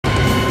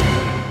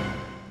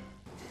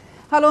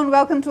Hello and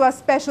welcome to our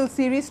special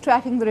series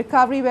Tracking the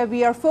Recovery, where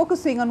we are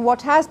focusing on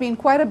what has been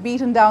quite a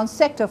beaten down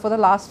sector for the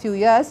last few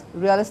years,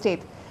 real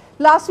estate.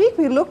 Last week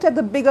we looked at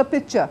the bigger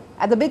picture,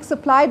 at the big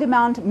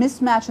supply-demand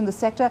mismatch in the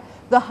sector,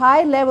 the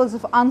high levels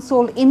of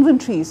unsold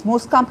inventories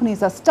most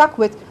companies are stuck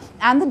with,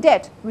 and the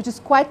debt which is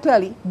quite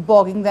clearly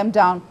bogging them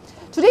down.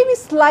 Today we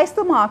slice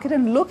the market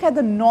and look at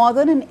the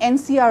northern and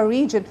NCR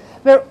region,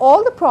 where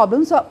all the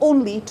problems are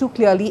only too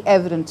clearly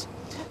evident.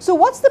 So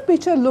what's the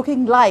picture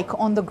looking like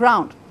on the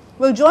ground?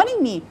 Well,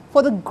 joining me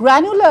for the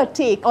granular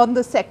take on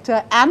the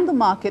sector and the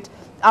market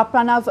are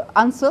Pranav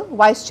Ansal,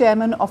 Vice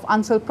Chairman of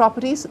Ansal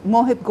Properties,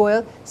 Mohit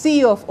Goel,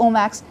 CEO of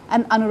Omaxe,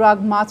 and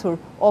Anurag Mathur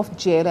of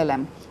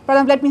JLLM.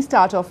 Pranav, let me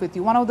start off with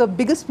you. One of the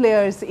biggest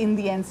players in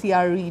the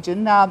NCR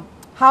region.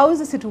 How is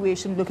the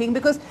situation looking?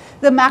 Because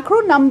the macro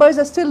numbers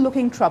are still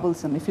looking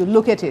troublesome if you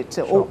look at it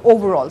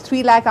overall.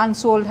 3 lakh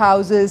unsold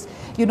houses,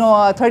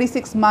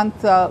 36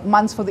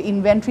 months for the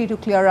inventory to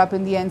clear up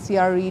in the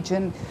NCR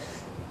region.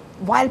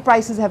 While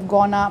prices have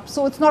gone up,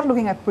 so it's not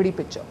looking a pretty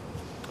picture.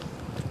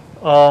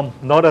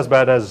 Not as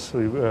bad as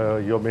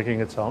you're making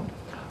it sound.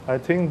 I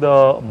think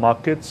the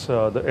markets,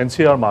 the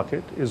NCR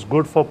market is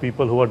good for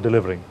people who are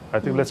delivering. I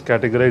think let's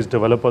categorize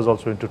developers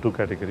also into two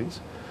categories.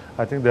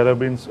 I think there have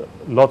been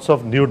lots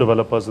of new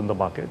developers in the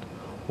market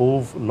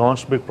who've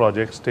launched big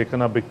projects,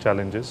 taken up big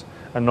challenges,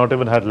 and not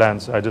even had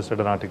lands. I just read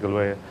an article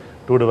where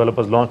 2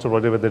 developers launched a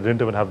project where they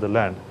didn't even have the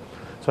land.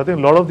 So I think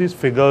a lot of these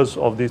figures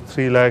of these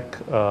 3 lakh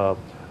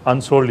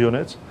unsold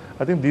units,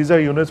 I think these are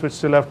units which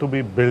still have to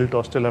be built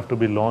or still have to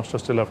be launched or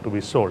still have to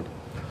be sold.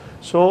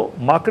 So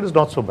market is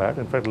not so bad.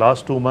 In fact,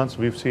 last 2 months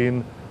we've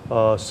seen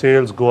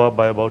sales go up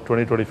by about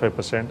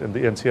 20-25% in the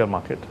NCR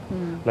market,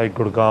 like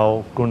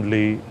Gurgaon,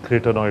 Kundli,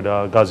 Greater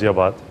Noida,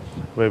 Ghaziabad,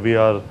 where we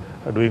are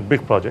doing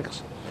big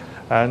projects.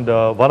 And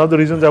one of the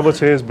reasons I would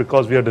say is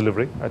because we are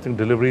delivering. I think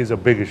delivery is a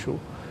big issue.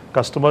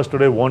 Customers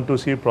today want to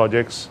see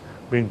projects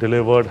being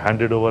delivered,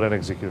 handed over and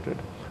executed,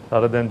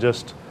 rather than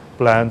just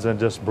plans and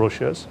just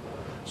brochures.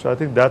 So I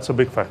think that's a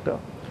big factor.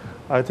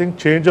 I think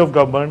change of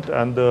government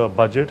and the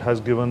budget has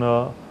given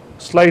a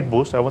slight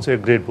boost. I won't say a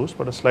great boost,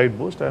 but a slight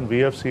boost, and we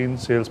have seen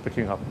sales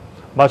picking up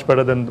much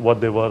better than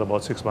what they were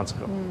about 6 months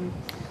ago.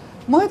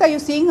 Mohit, are you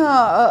seeing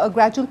a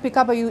gradual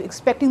pickup? Are you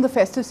expecting the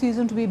festive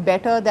season to be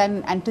better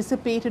than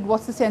anticipated?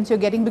 What's the sense you're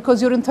getting?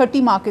 Because you're in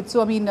 30 markets,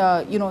 so I mean,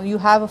 you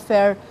have a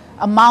fair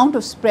amount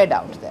of spread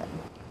out there.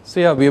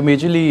 So yeah, we are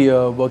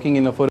majorly working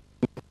in affordable.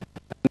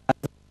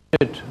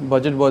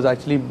 Budget was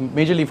actually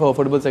majorly for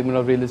affordable segment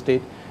of real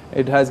estate.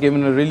 It has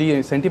given a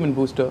really sentiment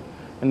booster.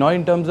 And now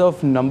in terms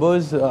of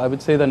numbers, I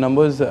would say the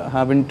numbers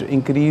haven't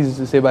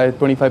increased, say, by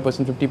 25%,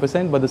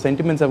 50%, but the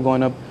sentiments have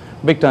gone up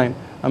big time.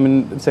 I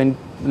mean,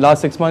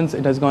 last 6 months,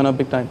 it has gone up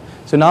big time.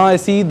 So now I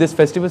see this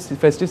festive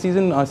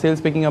season, our sales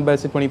picking up by,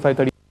 say, 25,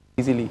 30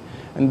 easily.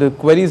 And the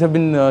queries have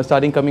been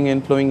starting coming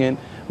in, flowing in,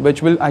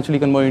 which will actually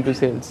convert into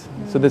sales.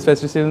 So this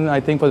festive season, I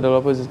think for the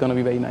developers is going to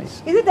be very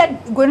nice. Is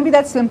it going to be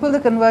that simple, the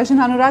conversion,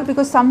 Anurag?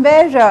 Because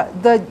somewhere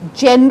the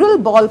general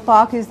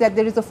ballpark is that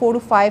there is a 4 to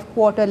 5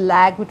 quarter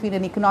lag between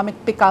an economic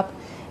pickup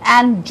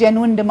and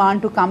genuine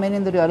demand to come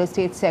in the real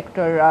estate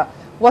sector.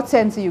 What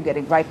sense are you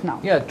getting right now?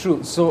 Yeah,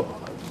 true. So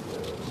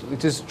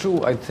it is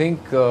true. I think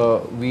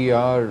we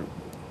are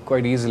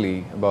quite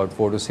easily about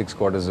 4 to 6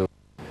 quarters away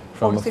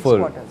from a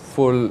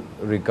full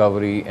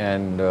recovery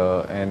and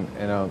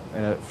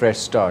a fresh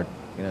start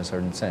in a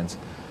certain sense.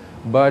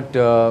 But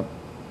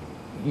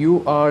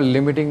you are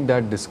limiting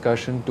that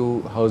discussion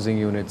to housing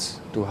units,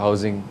 to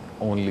housing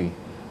only.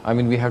 I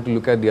mean, we have to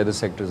look at the other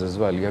sectors as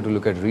well. You have to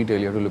look at retail,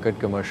 you have to look at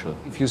commercial.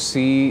 If you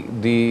see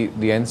the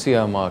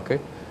NCR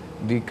market,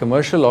 the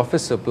commercial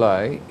office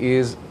supply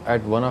is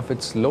at one of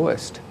its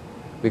lowest,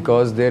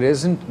 because there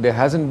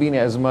hasn't been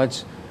as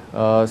much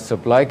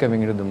supply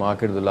coming into the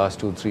market in the last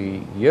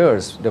 2-3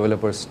 years.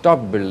 Developers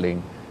stopped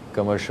building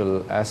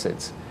commercial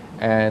assets,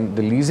 and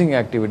the leasing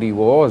activity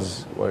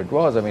was what it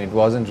was. I mean, it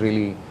wasn't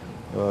really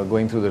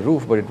going through the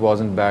roof, but it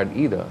wasn't bad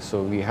either.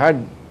 So we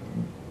had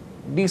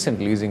decent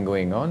leasing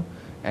going on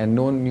and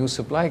no new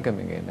supply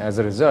coming in. As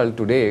a result,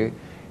 today,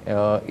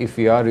 if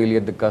we are really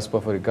at the cusp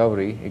of a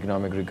recovery,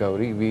 economic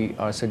recovery, we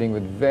are sitting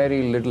with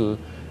very little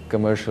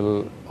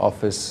commercial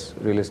office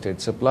real estate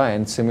supply,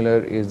 and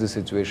similar is the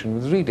situation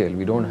with retail.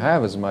 We don't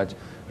have as much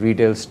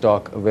retail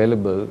stock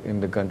available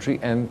in the country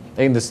and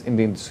in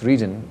this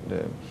region.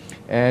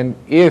 And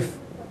if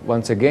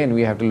once again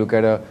we have to look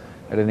at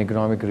an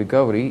economic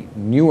recovery,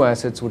 new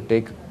assets would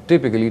take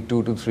typically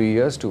 2 to 3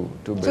 years to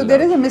build. So there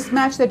is a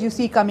mismatch that you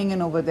see coming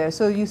in over there.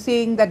 So you're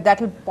saying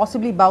that will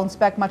possibly bounce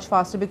back much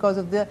faster because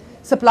of the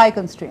supply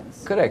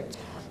constraints. Correct.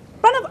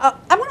 Pranav,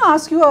 I'm going to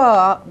ask you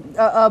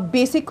a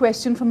basic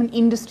question from an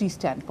industry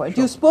standpoint.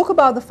 Sure. You spoke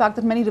about the fact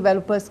that many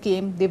developers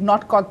came, they've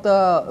not got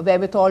the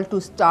wherewithal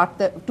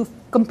to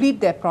complete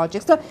their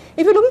projects. So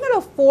if you're looking at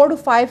a 4 to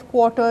 5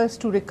 quarters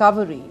to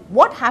recovery,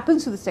 what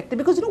happens to the sector?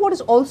 Because you know what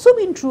has also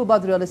been true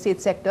about the real estate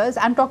sectors,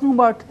 I'm talking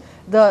about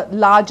the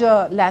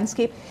larger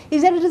landscape,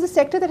 is that it is a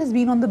sector that has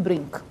been on the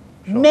brink.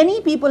 Sure.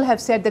 Many people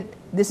have said that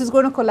this is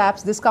going to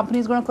collapse, this company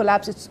is going to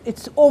collapse,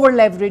 it's over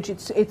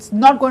leveraged, it's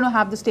not going to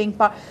have the staying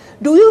power.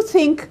 Do you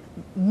think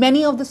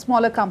many of the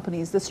smaller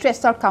companies, the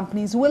stressed out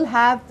companies, will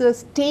have the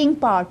staying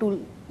power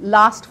to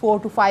last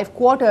 4 to 5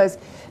 quarters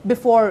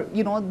before,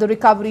 you know, the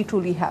recovery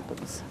truly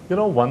happens? You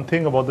know, one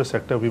thing about the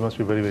sector, we must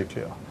be very, very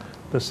clear.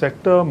 The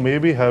sector may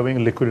be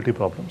having liquidity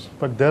problems,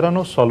 but there are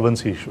no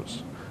solvency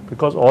issues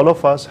because all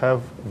of us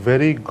have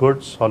very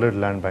good, solid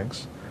land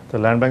banks. The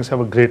land banks have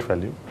a great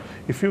value.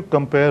 If you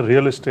compare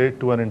real estate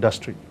to an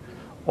industry,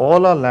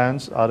 all our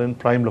lands are in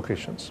prime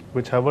locations,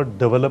 which have a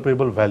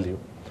developable value.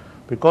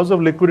 Because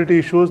of liquidity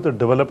issues, the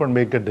development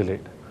may get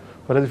delayed.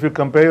 Whereas if you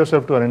compare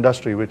yourself to an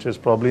industry, which is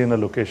probably in a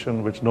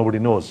location which nobody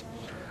knows,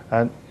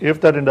 and if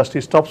that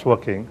industry stops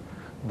working,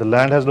 the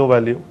land has no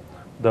value,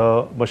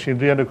 the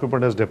machinery and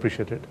equipment has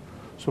depreciated.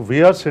 So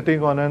we are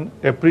sitting on an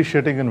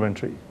appreciating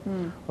inventory.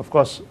 Of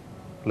course,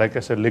 like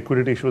I said,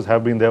 liquidity issues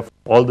have been there for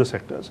all the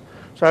sectors.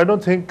 So I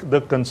don't think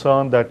the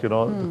concern that, you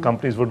know, the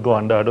companies would go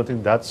under, I don't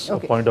think that's a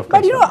point of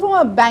concern. But, you know, from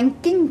a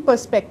banking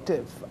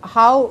perspective,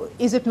 how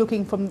is it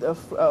looking from the,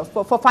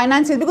 for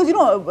financiers? Because, you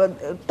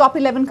know, top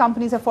 11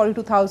 companies have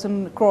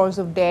 42,000 crores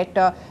of debt.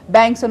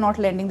 Banks are not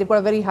lending. They've got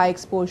a very high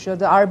exposure.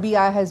 The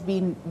RBI has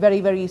been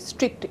very, very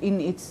strict in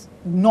its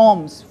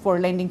norms for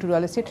lending to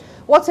real estate.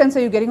 What sense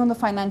are you getting on the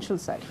financial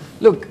side?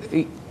 Look,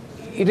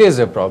 it is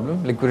a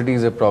problem. Liquidity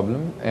is a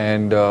problem,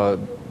 and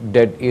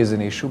debt is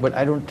an issue. But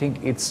I don't think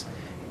it's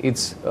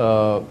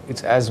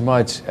as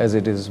much as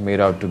it is made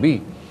out to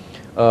be.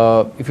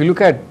 If you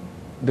look at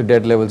the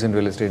debt levels in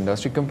real estate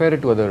industry, compare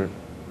it to other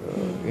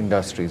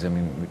industries. I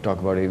mean, we talk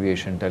about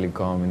aviation,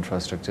 telecom,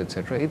 infrastructure,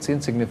 etc. It's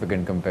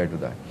insignificant compared to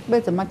that. But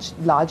it's a much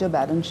larger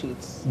balance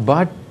sheets.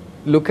 But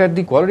look at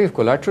the quality of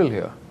collateral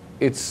here.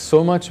 It's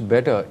so much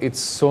better. It's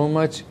so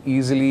much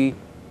easily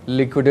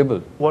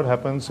liquidable. What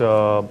happens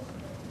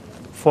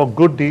for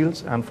good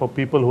deals and for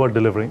people who are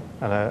delivering,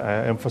 and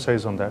I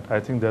emphasize on that, I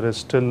think there is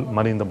still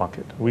money in the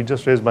market. We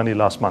just raised money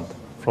last month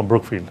from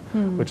Brookfield,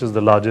 which is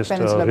the largest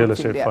real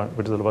estate fund,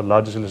 which is the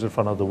largest real estate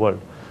fund of the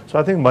world. So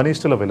I think money is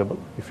still available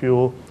if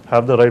you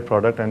have the right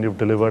product and you've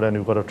delivered and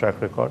you've got a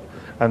track record,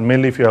 and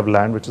mainly if you have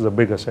land, which is a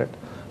big asset.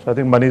 So I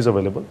think money is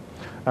available.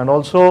 And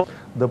also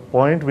the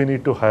point we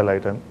need to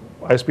highlight, and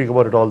I speak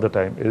about it all the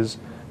time, is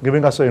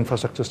giving us an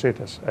infrastructure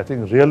status. I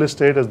think real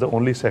estate is the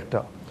only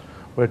sector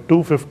where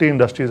 250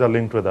 industries are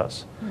linked with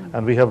us,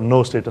 and we have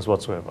no status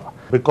whatsoever.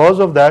 Because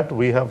of that,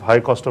 we have high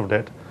cost of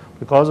debt.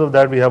 Because of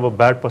that, we have a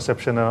bad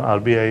perception, and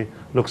RBI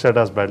looks at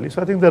us badly.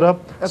 So I think there are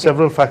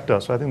several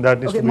factors. So I think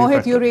that needs to be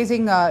Mohit, you're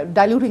raising,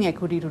 diluting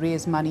equity to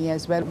raise money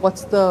as well.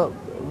 What's the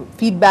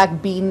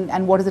feedback been,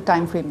 and what is the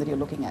time frame that you're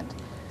looking at?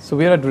 So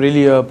we are at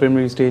really a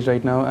preliminary stage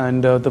right now,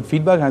 and the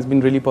feedback has been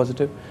really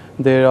positive.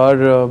 There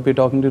are, we're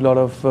talking to a lot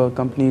of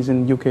companies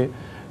in UK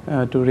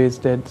to raise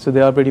debt. So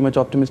they are pretty much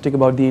optimistic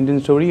about the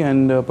Indian story,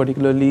 and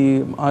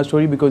particularly our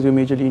story, because we're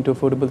majorly into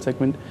affordable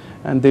segment,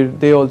 and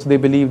they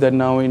believe that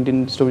now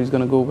Indian story is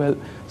going to go well.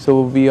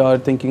 So we are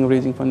thinking of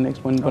raising for the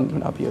next one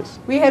and a half years.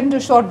 We head into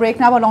a short break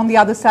now, but on the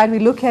other side we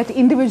look at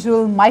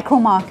individual micro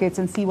markets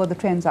and see what the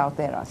trends out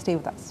there are. Stay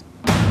with us.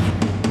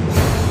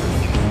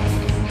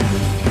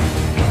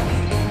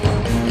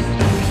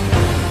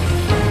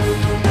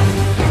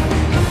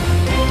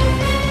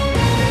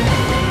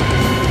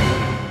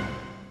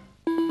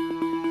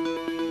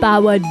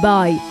 Powered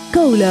by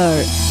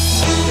Kohler.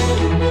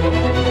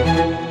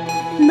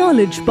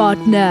 Knowledge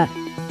partner,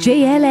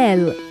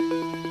 JLL.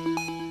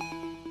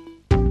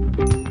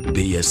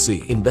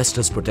 BSC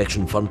Investors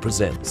Protection Fund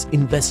presents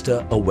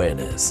Investor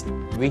Awareness.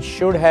 We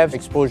should have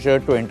exposure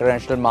to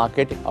international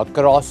market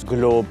across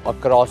globe,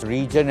 across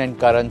region and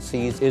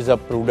currencies is a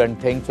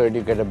prudent thing so that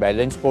you get a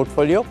balanced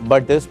portfolio.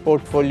 But this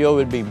portfolio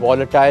will be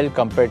volatile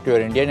compared to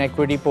your Indian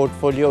equity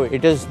portfolio.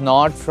 It is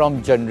not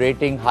from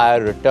generating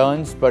higher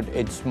returns, but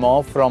it's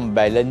more from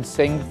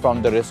balancing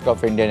from the risk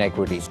of Indian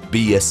equities.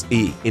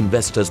 BSE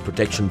Investors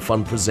Protection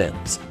Fund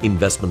presents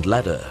Investment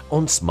Ladder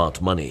on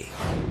Smart Money.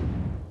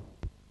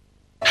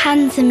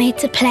 Hands are made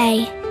to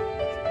play.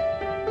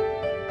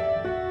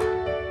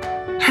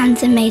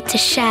 Hands are made to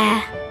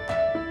share.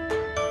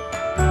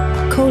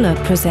 Kohler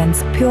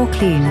presents Pure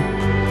Clean,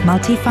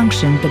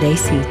 multi-function bidet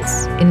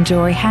seats.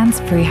 Enjoy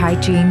hands-free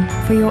hygiene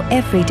for your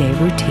everyday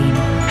routine.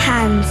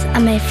 Hands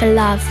are made for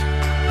love.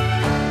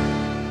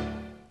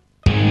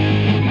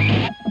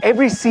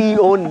 Every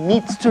CEO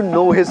needs to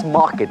know his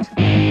market.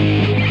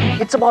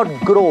 It's about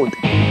growth.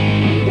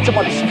 It's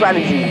about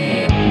strategy.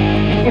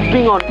 It's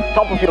being on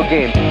top of your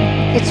game.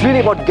 It's really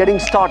about getting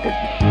started.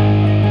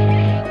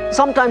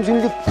 Sometimes you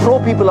need to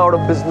throw people out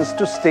of business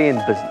to stay in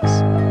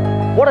business.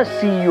 What a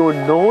CEO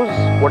knows,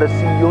 what a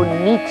CEO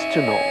needs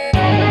to know.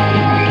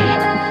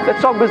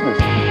 Let's talk business.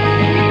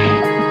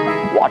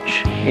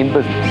 Watch in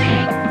business.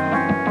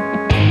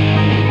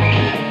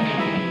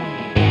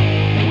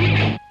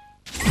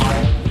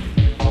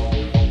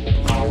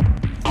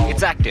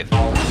 It's active.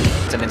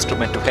 It's an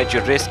instrument to hedge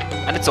your risk,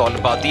 and it's all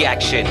about the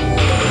action.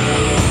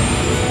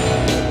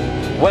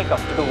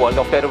 Welcome to the world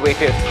of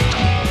derivatives.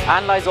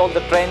 Analyze all the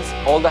trends,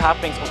 all the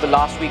happenings of the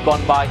last week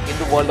gone by in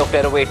the world of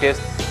derivatives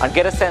and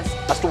get a sense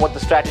as to what the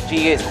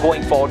strategy is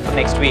going forward for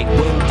next week.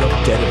 World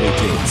of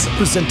Derivatives,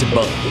 presented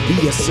by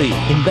BSC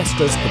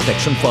Investors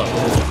Protection Fund.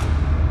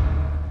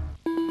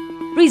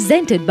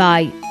 Presented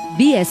by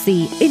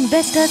BSC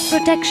Investors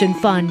Protection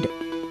Fund.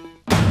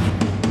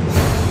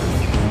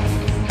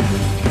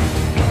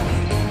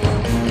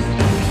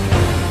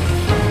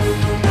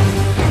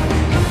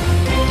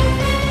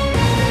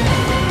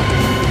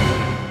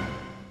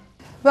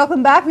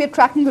 Welcome back. We are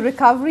tracking the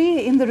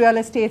recovery in the real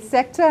estate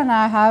sector, and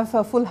I have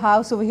a full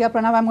house over here.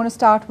 Pranav, I'm going to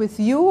start with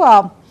you.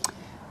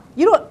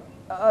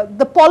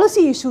 The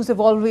policy issues have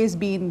always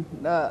been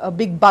a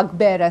big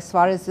bugbear as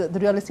far as the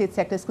real estate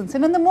sector is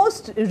concerned. And the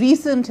most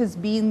recent has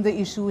been the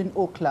issue in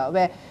Okhla,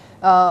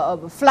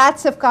 where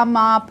flats have come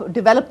up,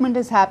 development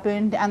has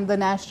happened, and the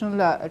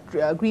National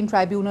Green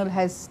Tribunal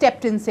has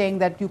stepped in saying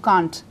that you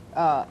can't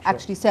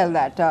actually sell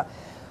that.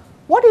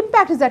 What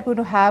impact is that going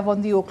to have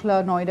on the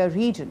Okhla-Noida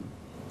region?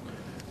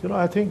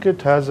 I think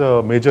it has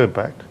a major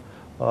impact.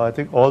 I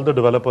think all the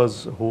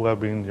developers who have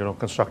been,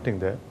 constructing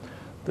there,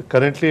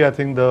 currently I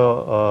think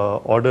the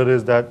order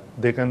is that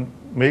they can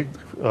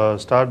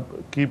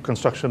keep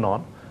construction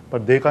on,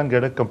 but they can't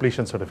get a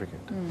completion certificate,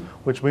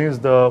 which means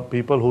the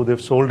people who they've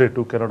sold it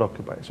to cannot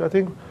occupy. So I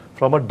think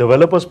from a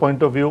developer's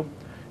point of view,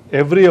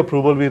 every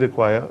approval we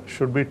require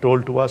should be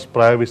told to us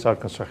prior we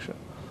start construction.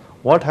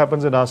 What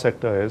happens in our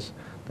sector is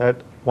that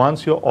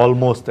once you're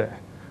almost there,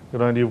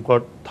 and you've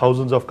got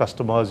thousands of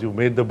customers, you've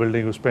made the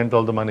building, you've spent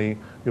all the money,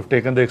 you've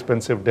taken the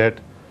expensive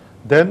debt,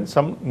 then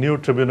some new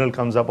tribunal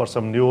comes up or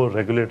some new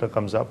regulator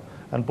comes up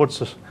and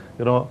puts,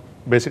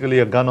 basically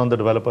a gun on the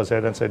developer's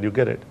head and said, you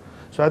get it.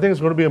 So I think it's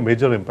going to be a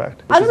major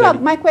impact.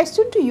 Anurag, my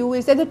question to you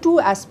is, there are two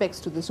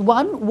aspects to this.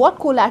 One, what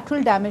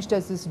collateral damage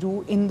does this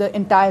do in the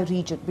entire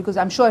region? Because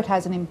I'm sure it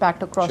has an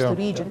impact across the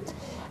region. Yeah.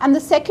 And the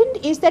second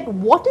is that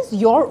what is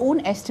your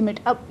own estimate?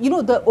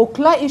 The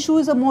Okhla issue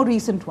is a more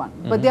recent one,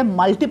 but there are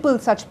multiple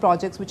such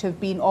projects which have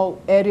been, or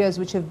areas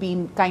which have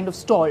been kind of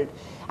stalled.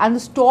 And the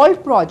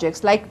stalled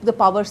projects like the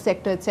power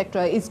sector,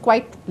 etc., is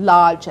quite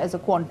large as a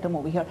quantum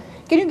over here.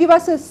 Can you give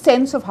us a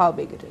sense of how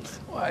big it is?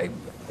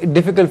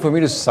 Difficult for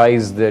me to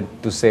size that,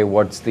 to say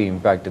what's the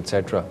impact,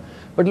 etc.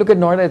 But look at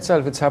Noida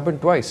itself. It's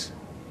happened twice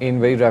in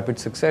very rapid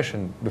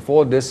succession.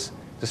 Before this,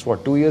 just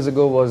 2 years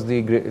ago was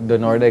the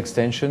Noida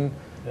extension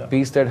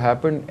piece that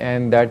happened,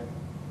 and that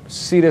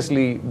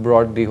seriously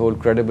brought the whole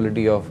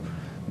credibility of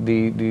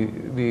the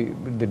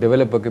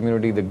developer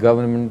community, the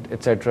government,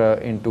 etc.,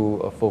 into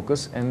a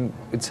focus, and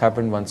it's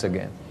happened once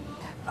again.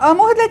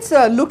 Mohit, let's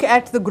look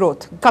at the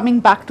growth.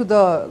 Coming back to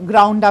the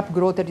ground-up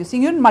growth that you're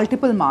seeing, you're in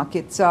multiple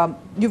markets.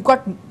 You've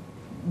got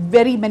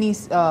very many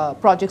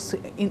projects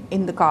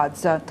in the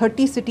cards,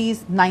 30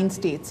 cities, 9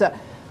 states.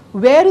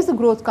 Where is the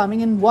growth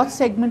coming in? What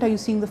segment are you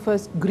seeing the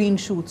first green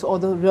shoots or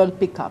the real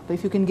pickup?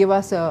 If you can give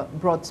us a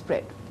broad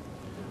spread.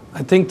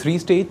 I think 3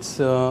 states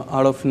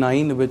out of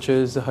 9, which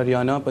is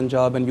Haryana,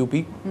 Punjab and UP.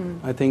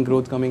 I think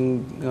growth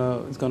coming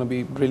is going to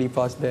be really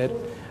fast there.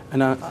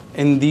 And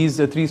in these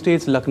 3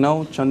 states,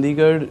 Lucknow,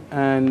 Chandigarh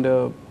and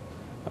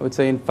I would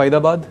say in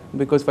Faridabad,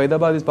 because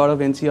Faridabad is part of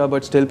NCR,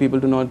 but still people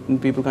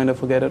kind of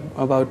forget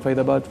about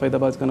Faridabad.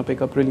 Faridabad is going to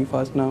pick up really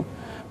fast now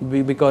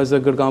because the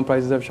Gurgaon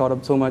prices have shot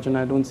up so much, and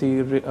I don't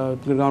see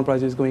Gurgaon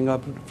prices going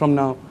up from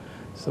now.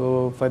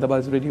 So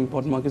Faridabad is a really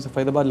important market. So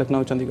Faridabad,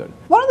 Lucknow, Chandigarh.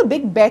 One of the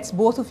big bets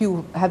both of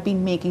you have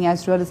been making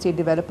as real estate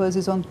developers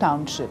is on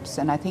townships,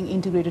 and I think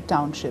integrated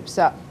townships.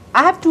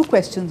 I have 2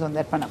 questions on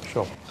that, Pranav.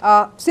 Sure.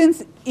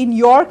 Since in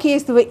your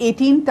case there were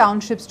 18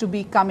 townships to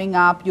be coming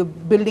up, you're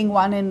building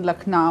one in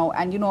Lucknow,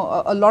 and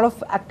a lot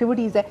of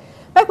activities there.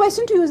 My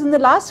question to you is, in the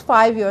last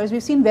 5 years,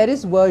 we've seen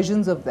various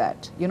versions of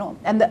that,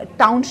 and the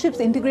townships,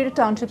 integrated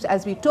townships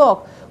as we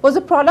talk, was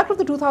a product of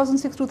the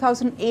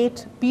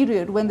 2006-2008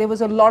 period when there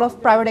was a lot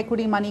of private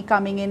equity money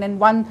coming in, and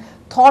one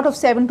thought of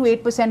 7 to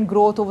 8%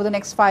 growth over the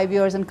next 5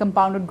 years and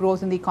compounded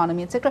growth in the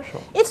economy, etc.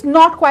 Sure. It's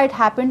not quite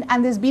happened,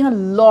 and there's been a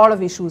lot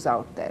of issues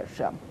out there.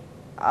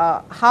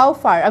 How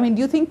far? I mean,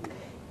 do you think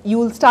you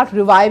will start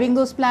reviving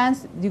those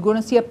plans? You're going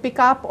to see a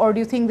pickup, or do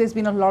you think there's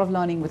been a lot of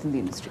learning within the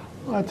industry?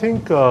 I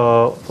think,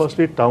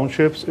 firstly,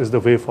 townships is the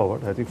way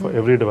forward. I think for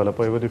every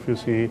developer, even if you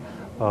see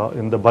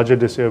in the budget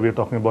this year, we're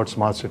talking about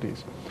smart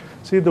cities.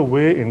 See, the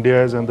way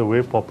India is and the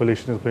way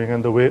population is growing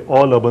and the way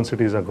all urban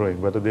cities are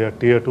growing, whether they are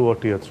tier 2 or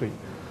tier 3,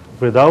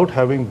 without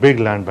having big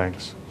land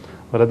banks,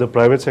 whether the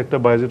private sector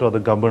buys it or the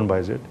government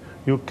buys it,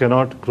 you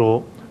cannot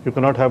grow, you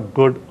cannot have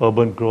good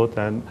urban growth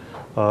and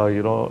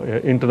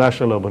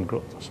international urban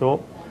growth.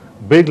 So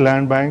big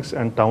land banks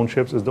and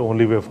townships is the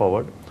only way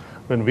forward.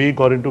 When we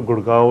got into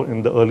Gurgaon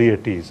in the early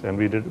 80s, and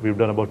we've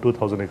done about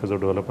 2,000 acres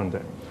of development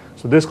there.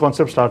 So this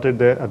concept started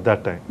there at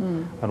that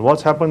time. And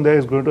what's happened there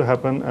is going to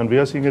happen, and we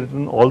are seeing it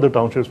in all the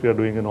townships we are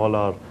doing in all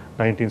our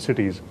 19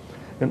 cities.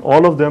 In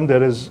all of them,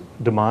 there is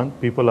demand,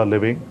 people are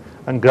living,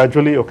 and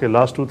gradually,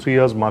 last 2-3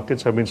 years,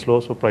 markets have been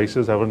slow, so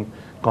prices haven't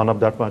gone up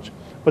that much.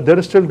 But there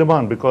is still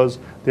demand because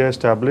they are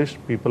established,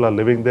 people are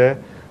living there,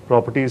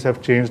 properties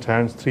have changed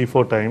hands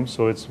 3-4 times,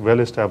 so it's well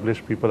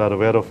established, people are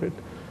aware of it.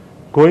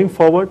 Going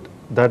forward,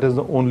 that is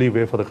the only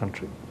way for the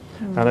country.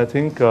 And I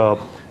think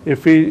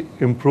if we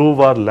improve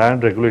our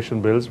land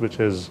regulation bills, which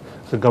is,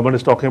 the government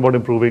is talking about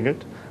improving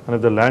it, and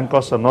if the land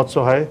costs are not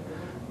so high,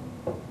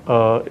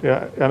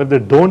 and if they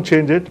don't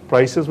change it,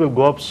 prices will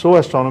go up so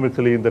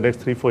astronomically in the next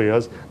 3-4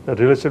 years that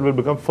real estate will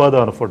become further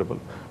unaffordable.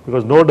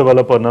 Because no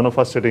developer, none of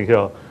us sitting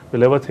here,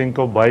 will ever think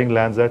of buying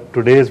lands at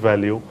today's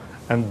value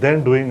and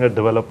then doing a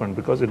development,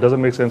 because it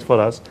doesn't make sense for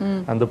us,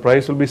 and the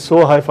price will be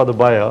so high for the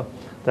buyer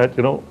that,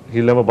 you know,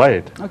 he'll never buy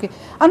it. Okay.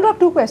 Anurag,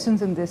 two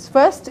questions in this.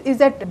 First is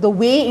that the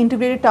way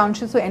integrated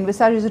townships were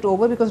envisaged, is it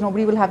over because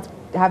nobody will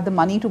have the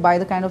money to buy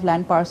the kind of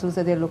land parcels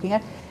that they're looking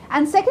at?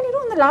 And second, you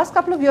know, in the last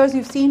couple of years,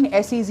 you've seen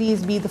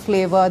SEZs be the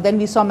flavor, then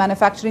we saw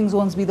manufacturing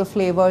zones be the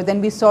flavor,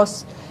 then we saw,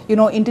 you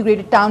know,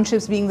 integrated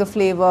townships being the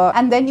flavor,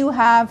 and then you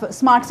have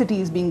smart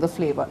cities being the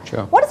flavor.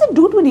 Sure. What does it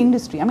do to an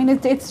industry? I mean,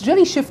 it's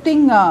really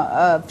shifting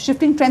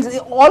trends.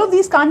 All of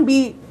these can't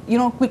be, you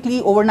know,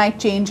 quickly overnight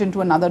change into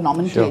another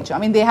nomenclature. Sure. I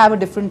mean, they have a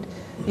different,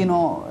 you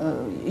know,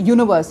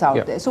 universe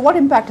out there. So what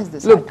impact has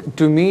this had? Look,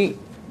 to me,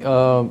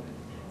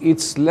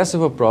 it's less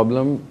of a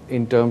problem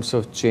in terms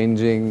of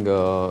changing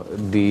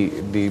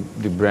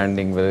the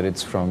branding, whether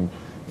it's from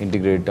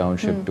integrated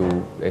township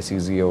to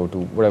SEZ or to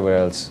whatever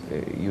else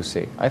you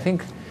say. I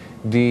think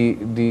the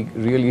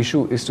real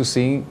issue is to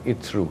seeing it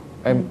through.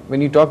 And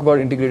when you talk about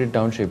integrated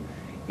township,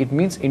 it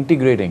means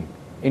integrating.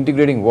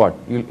 Integrating what?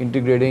 You're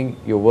integrating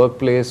your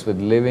workplace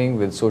with living,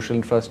 with social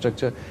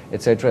infrastructure,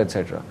 etc.,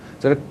 etc.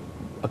 So there are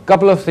a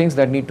couple of things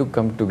that need to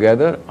come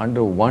together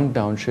under one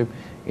township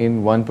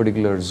in one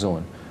particular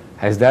zone.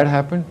 Has that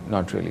happened?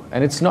 Not really.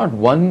 And it's not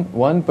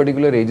one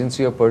particular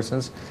agency or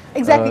persons.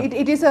 Exactly.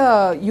 It is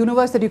a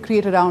universe that you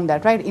create around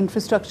that, right?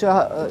 Infrastructure,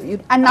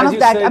 and none of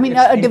that. I mean,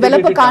 a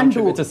developer can't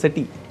do. It's a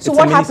city. So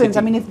what happens?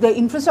 I mean, if the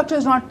infrastructure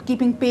is not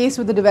keeping pace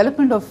with the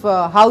development of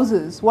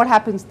houses, what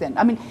happens then?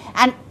 I mean,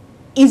 and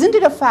isn't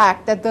it a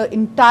fact that the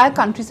entire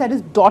countryside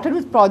is dotted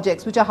with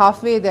projects which are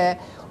halfway there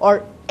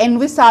or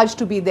envisaged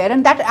to be there,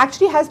 and that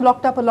actually has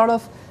blocked up a lot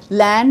of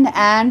land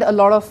and a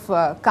lot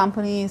of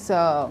companies'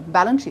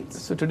 balance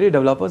sheets? So today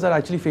developers are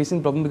actually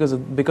facing problem because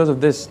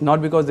of this,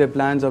 not because their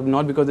plans or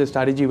not because their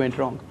strategy went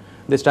wrong.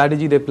 Their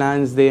strategy, their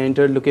plans, they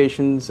entered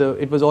locations,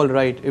 it was all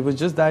right. It was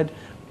just that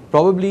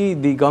probably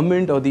the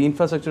government or the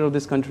infrastructure of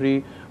this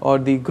country or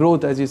the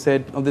growth, as you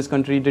said, of this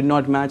country did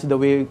not match the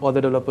way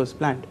other developers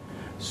planned.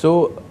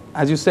 So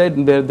as you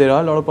said, there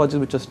are a lot of projects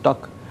which are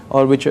stuck,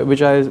 or which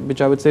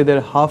I would say they're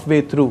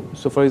halfway through.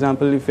 So for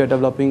example, if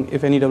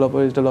any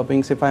developer is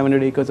developing say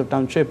 500 acres of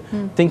township,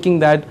 thinking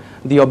that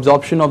the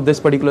absorption of this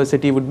particular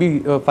city would be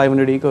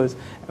 500 acres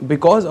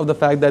because of the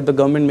fact that the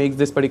government makes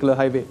this particular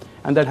highway,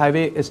 and that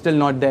highway is still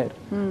not there,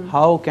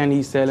 how can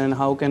he sell, and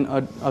how can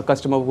a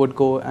customer would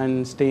go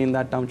and stay in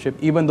that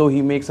township, even though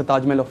he makes a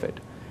Taj Mahal of it,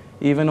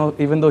 even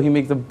though he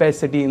makes the best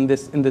city in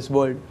this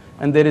world,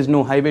 and there is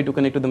no highway to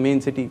connect to the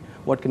main city?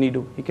 What can he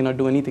do? He cannot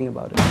do anything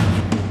about it.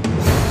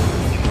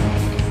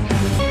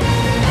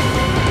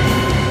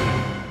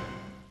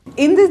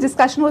 In this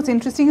discussion, what's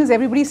interesting is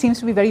everybody seems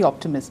to be very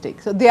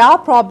optimistic. So there are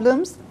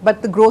problems,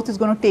 but the growth is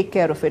going to take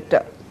care of it.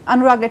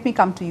 Anurag, let me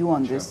come to you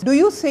on this. Do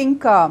you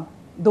think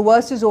the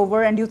worst is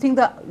over, and do you think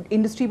the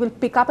industry will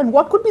pick up, and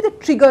what could be the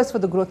triggers for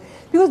the growth?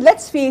 Because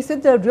let's face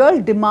it, the real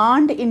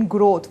demand in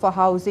growth for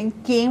housing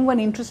came when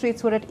interest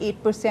rates were at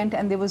 8%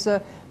 and there was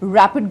a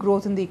rapid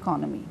growth in the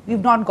economy.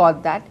 We've not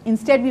got that.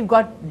 Instead, we've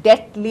got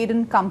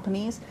debt-laden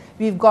companies.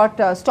 We've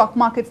got stock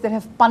markets that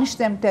have punished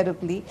them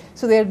terribly.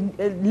 So there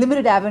are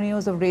limited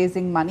avenues of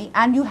raising money,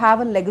 and you have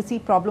a legacy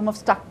problem of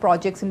stuck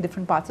projects in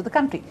different parts of the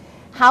country.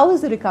 How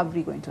is the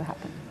recovery going to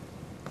happen?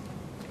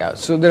 Yeah,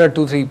 so there are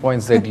 2-3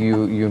 points that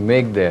you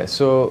make there.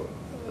 So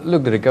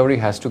look, the recovery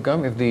has to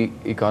come. If the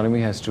economy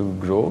has to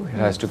grow, it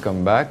has to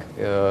come back.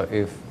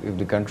 If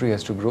the country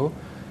has to grow,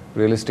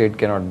 real estate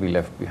cannot be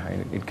left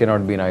behind. It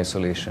cannot be in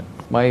isolation.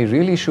 My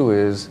real issue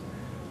is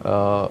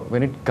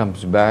when it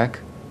comes back,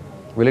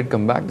 will it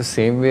come back the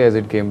same way as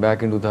it came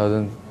back in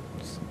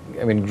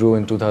grew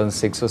in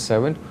 2006 or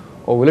 7,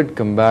 or will it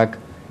come back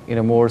in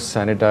a more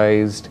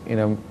sanitized, in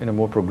a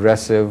more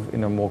progressive,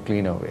 in a more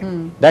cleaner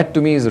way? That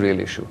to me is the real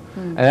issue.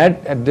 And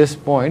at this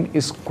point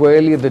is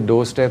squarely at the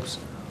doorsteps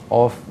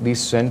of the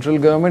central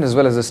government as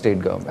well as the state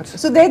governments.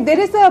 So there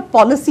is a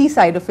policy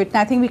side of it, and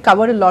I think we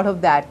covered a lot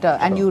of that,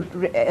 and you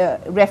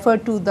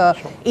referred to the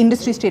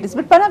industry status.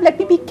 But Pranav, let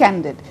me be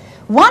candid.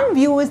 One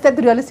view is that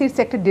the real estate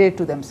sector did it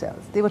to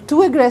themselves. They were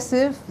too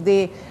aggressive,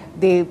 they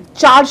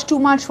charged too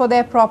much for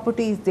their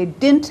properties, they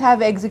didn't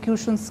have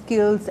execution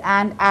skills,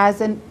 and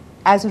as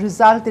a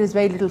result, there is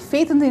very little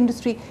faith in the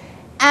industry,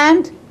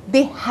 and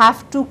they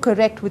have to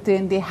correct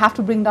within, they have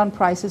to bring down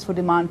prices for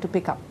demand to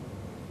pick up.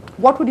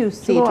 What would you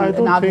say to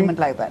an argument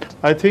like that?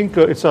 I think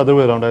it's the other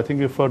way around. I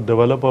think if a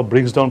developer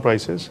brings down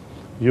prices,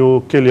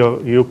 you kill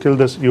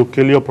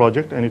your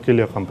project and you kill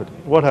your company.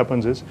 What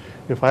happens is,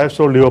 if I have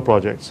sold your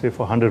project, say for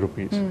 100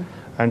 rupees,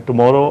 and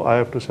tomorrow I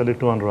have to sell it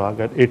to Anurag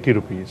at 80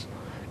 rupees,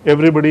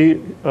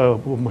 everybody,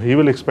 he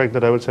will expect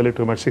that I will sell it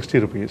to him at 60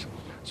 rupees.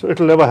 So it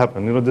will never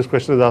happen. You know, this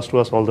question is asked to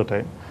us all the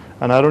time.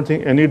 And I don't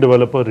think any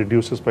developer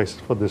reduces prices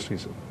for this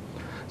reason.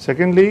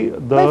 Secondly,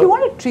 but if you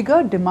want to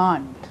trigger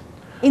demand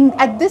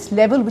at this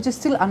level, which is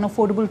still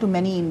unaffordable to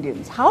many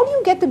Indians, how do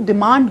you get the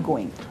demand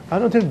going? I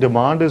don't think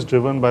demand is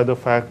driven by the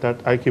fact that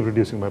I keep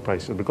reducing my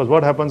prices, because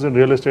what happens in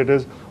real estate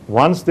is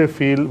once they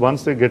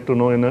get to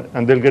know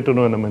and they'll get to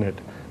know in a minute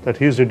that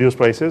he's reduced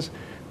prices,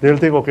 they'll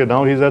think, okay,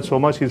 now he's at so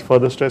much, he's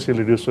further stressed, he'll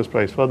reduce his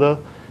price further.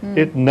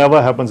 It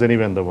never happens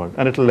anywhere in the world,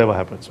 and it'll never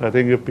happen. So I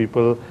think if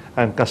people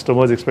and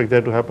customers expect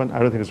that to happen, I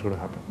don't think it's going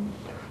to happen.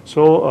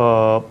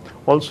 So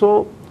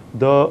also,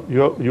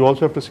 you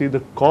also have to see the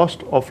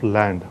cost of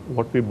land,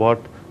 what we bought,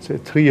 say,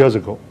 3 years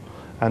ago.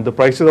 And the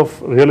prices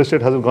of real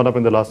estate hasn't gone up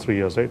in the last 3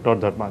 years, right? Not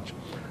that much.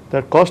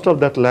 That cost of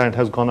that land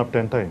has gone up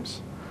 10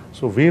 times.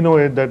 So we know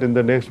it that in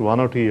the next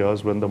 1 or 2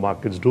 years, when the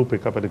markets do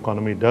pick up and the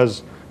economy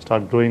does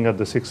start growing at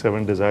the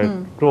 6-7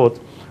 desired growth,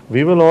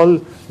 we will all,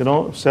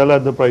 sell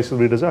at the prices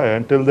we desire.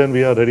 Until then,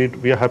 we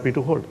are happy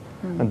to hold.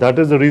 And that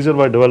is the reason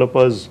why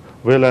developers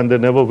will and they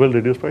never will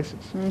reduce prices.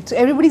 So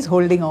everybody's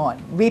holding on,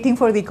 waiting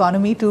for the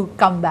economy to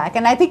come back.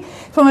 And I think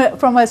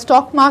from a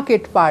stock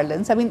market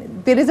parlance, I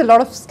mean, there is a lot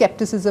of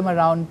skepticism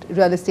around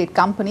real estate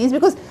companies,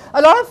 because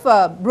a lot of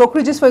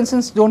brokerages, for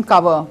instance, don't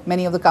cover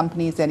many of the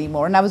companies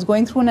anymore. And I was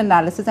going through an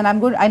analysis, and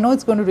I know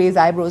it's going to raise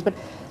eyebrows, but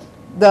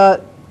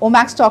the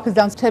Omaxe stock is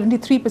down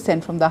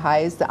 73% from the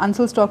highs. The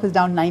Unsold stock is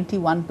down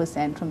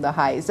 91% from the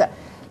highs.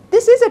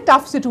 This is a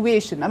tough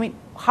situation. I mean,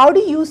 how do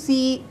you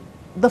see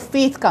the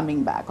faith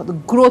coming back, or the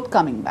growth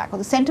coming back, or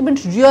the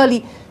sentiment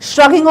really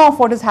shrugging off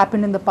what has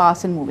happened in the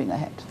past and moving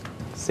ahead?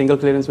 Single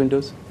clearance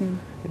windows.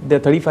 They're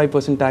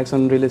 35% tax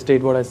on real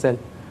estate, what I sell,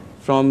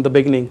 from the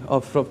beginning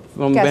of from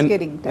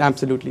cascading when tax.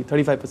 Absolutely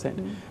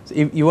 35%. So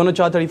if you want to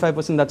charge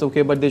 35%, that's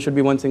okay, but there should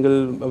be one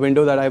single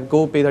window that I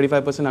go pay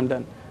 35%, I'm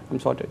done, I'm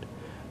sorted.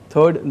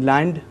 Third,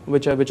 land,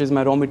 which is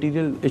my raw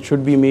material, it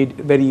should be made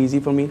very easy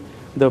for me,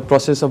 the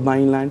process of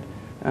buying land.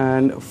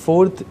 And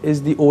fourth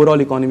is the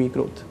overall economy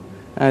growth.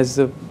 As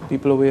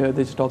people over here,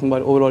 they're just talking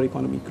about overall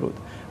economy growth.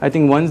 I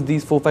think once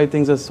these 4-5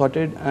 things are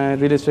sorted,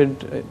 real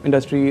estate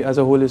industry as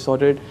a whole is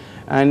sorted,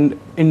 and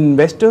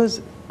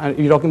investors,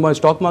 you're talking about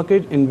stock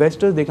market,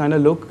 investors, they kind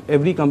of look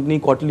every company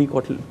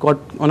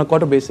on a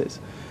quarter basis.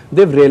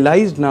 They've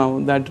realized now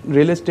that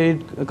real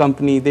estate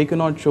company, they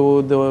cannot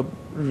show the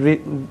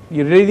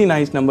really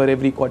nice number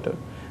every quarter.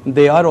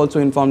 They are also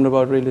informed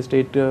about real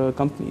estate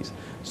companies.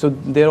 So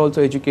they're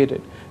also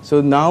educated. So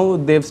now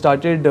they've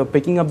started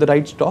picking up the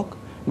right stock,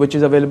 which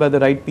is available at the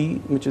right P,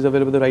 which is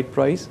available at the right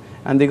price,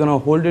 and they're going to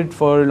hold it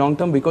for long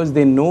term, because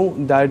they know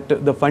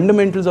that the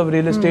fundamentals of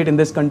real estate in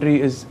this country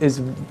is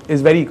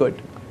very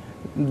good.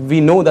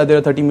 We know that there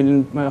are 30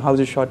 million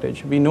houses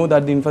shortage. We know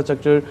that the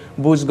infrastructure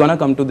boost is going to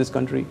come to this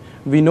country.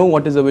 We know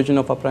what is the vision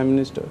of our Prime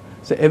Minister.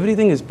 So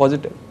everything is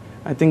positive.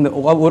 I think the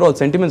overall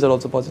sentiments are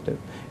also positive.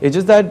 It's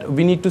just that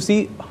we need to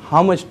see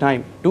how much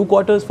time. 2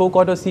 quarters, 4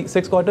 quarters,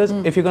 6 quarters.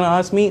 If you're going to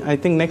ask me, I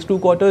think next 2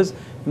 quarters,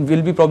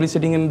 we'll be probably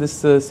sitting in this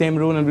same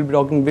room and we'll be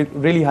talking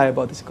really high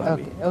about this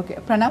economy. Okay.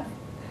 Pranav?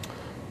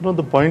 No,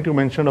 the point you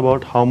mentioned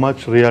about how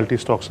much realty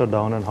stocks are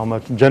down and how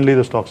much generally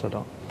the stocks are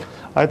down.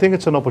 I think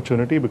it's an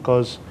opportunity,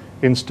 because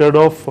instead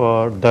of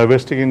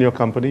divesting in your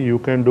company, you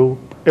can do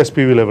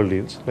SPV level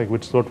deals, like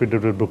which is what we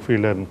did with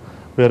Brookfield, and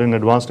we are in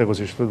advanced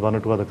negotiations with 1 or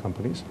 2 other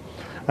companies.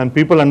 And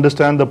people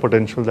understand the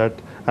potential that,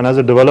 and as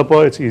a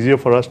developer, it's easier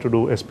for us to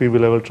do SPV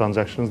level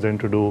transactions than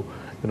to do,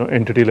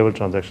 entity level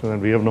transactions,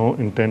 and we have no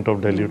intent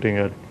of diluting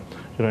at,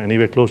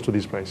 anywhere close to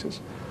these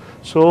prices.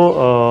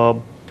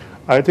 So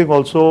I think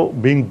also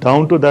being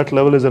down to that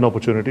level is an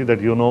opportunity, that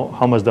you know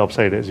how much the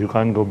upside is. You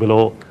can't go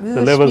below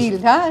the levels.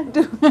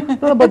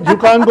 No, but you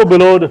can't go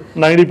below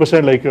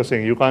 90%, like you're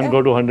saying. You can't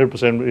go to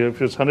 100%.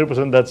 If it's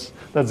 100%,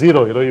 that's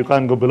zero. You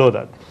can't go below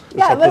that.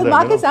 Yeah, well,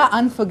 markets are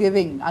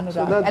unforgiving, Anurag,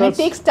 So and it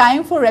takes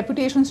time for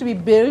reputations to be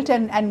built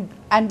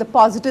and the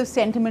positive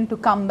sentiment to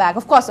come back.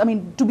 Of course, I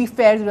mean, to be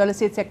fair, the real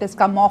estate sector has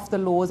come off the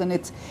lows and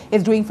it's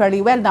doing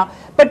fairly well now.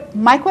 But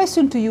my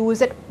question to you is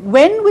that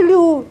when will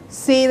you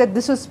say that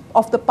this is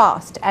of the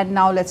past and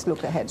now let's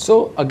look ahead?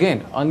 So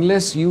again,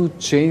 unless you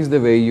change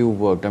the way you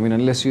worked, I mean,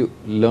 unless you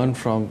learn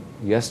from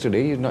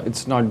yesterday,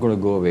 it's not going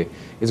to go away.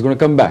 It's going to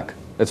come back.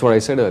 That's what I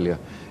said earlier.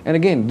 And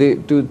again,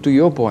 to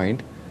your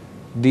point,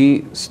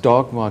 the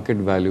stock market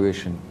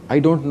valuation, I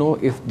don't know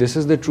if this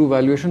is the true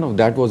valuation or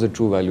that was the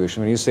true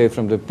valuation when you say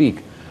from the peak.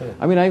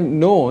 I mean, I've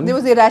known there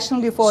was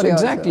irrational euphoria. So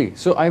exactly.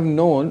 So I've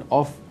known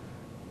of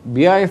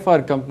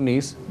BIFR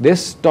companies, their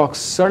stocks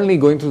suddenly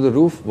going through the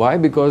roof. Why?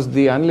 Because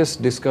the analysts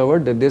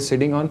discovered that they're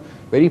sitting on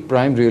very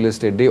prime real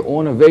estate. They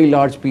own a very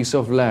large piece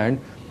of land,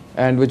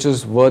 and which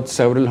is worth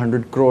several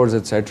hundred crores,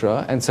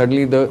 etc. And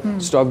suddenly the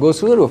stock goes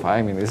through the roof.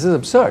 I mean, this is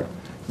absurd.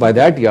 By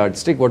that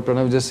yardstick, what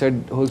Pranav just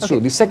said holds true.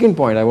 The second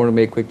point I want to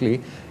make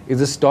quickly is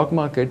the stock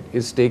market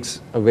takes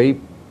a very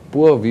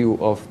poor view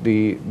of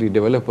the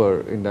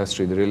developer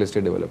industry, the real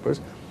estate developers.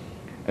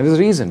 And there's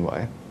a reason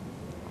why.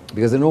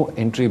 Because there are no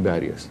entry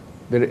barriers.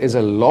 There is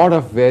a lot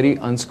of very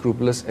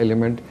unscrupulous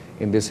element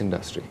in this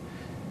industry.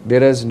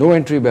 There is no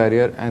entry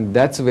barrier, and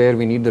that's where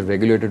we need the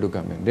regulator to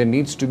come in. There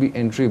needs to be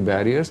entry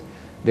barriers.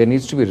 There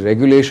needs to be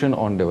regulation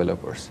on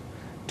developers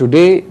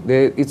Today,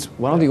 it's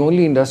one of the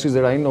only industries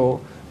that I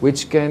know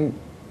which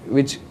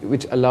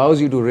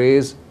allows you to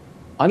raise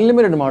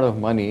unlimited amount of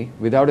money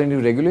without any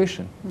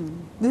regulation.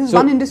 This is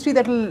one industry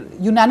that will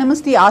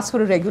unanimously ask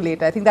for a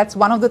regulator. I think that's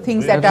one of the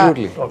things that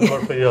absolutely. Talked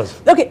about for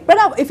years. Okay, but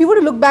now if you were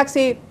to look back,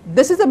 say,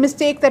 this is a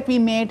mistake that we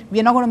made,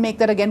 we're not going to make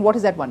that again, what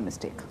is that one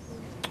mistake?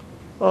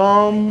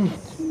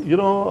 You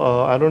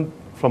know,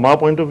 from our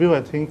point of view,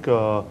 I think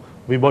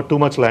we bought too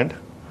much land,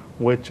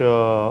 which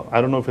I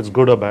don't know if it's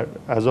good or bad.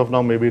 As of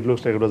now, maybe it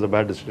looks like it was a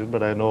bad decision,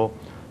 but I know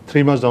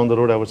 3 months down the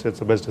road, I would say it's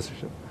the best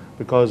decision.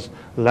 Because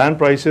land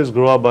prices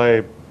grow up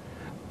by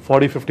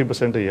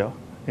 40–50% a year.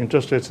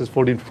 Interest rates is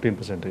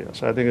 14–15% a year.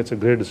 So I think it's a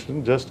great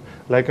decision. Just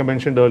like I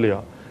mentioned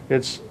earlier,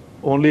 it's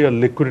only a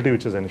liquidity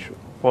which is an issue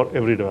for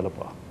every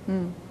developer,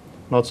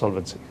 not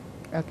solvency.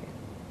 Okay.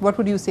 What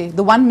would you say?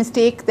 The one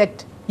mistake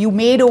that you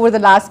made over the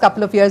last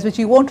couple of years, which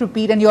you won't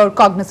repeat and you're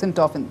cognizant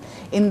of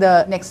in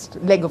the next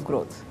leg of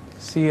growth?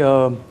 See,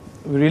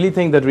 we really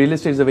think that real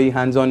estate is a very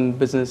hands-on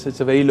business. It's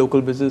a very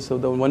local business. So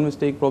the one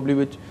mistake probably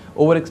which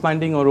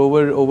over-expanding or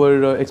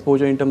over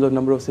exposure in terms of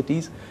number of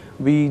cities,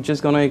 we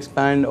just gonna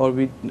expand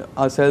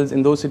ourselves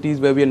in those cities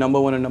where we are number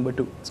 1 and number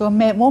 2. So a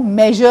more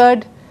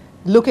measured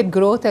look at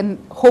growth and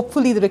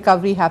hopefully the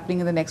recovery happening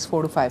in the next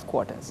 4 to 5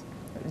 quarters.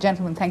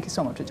 Gentlemen, thank you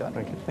so much for joining.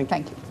 Thank you.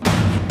 Thank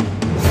you.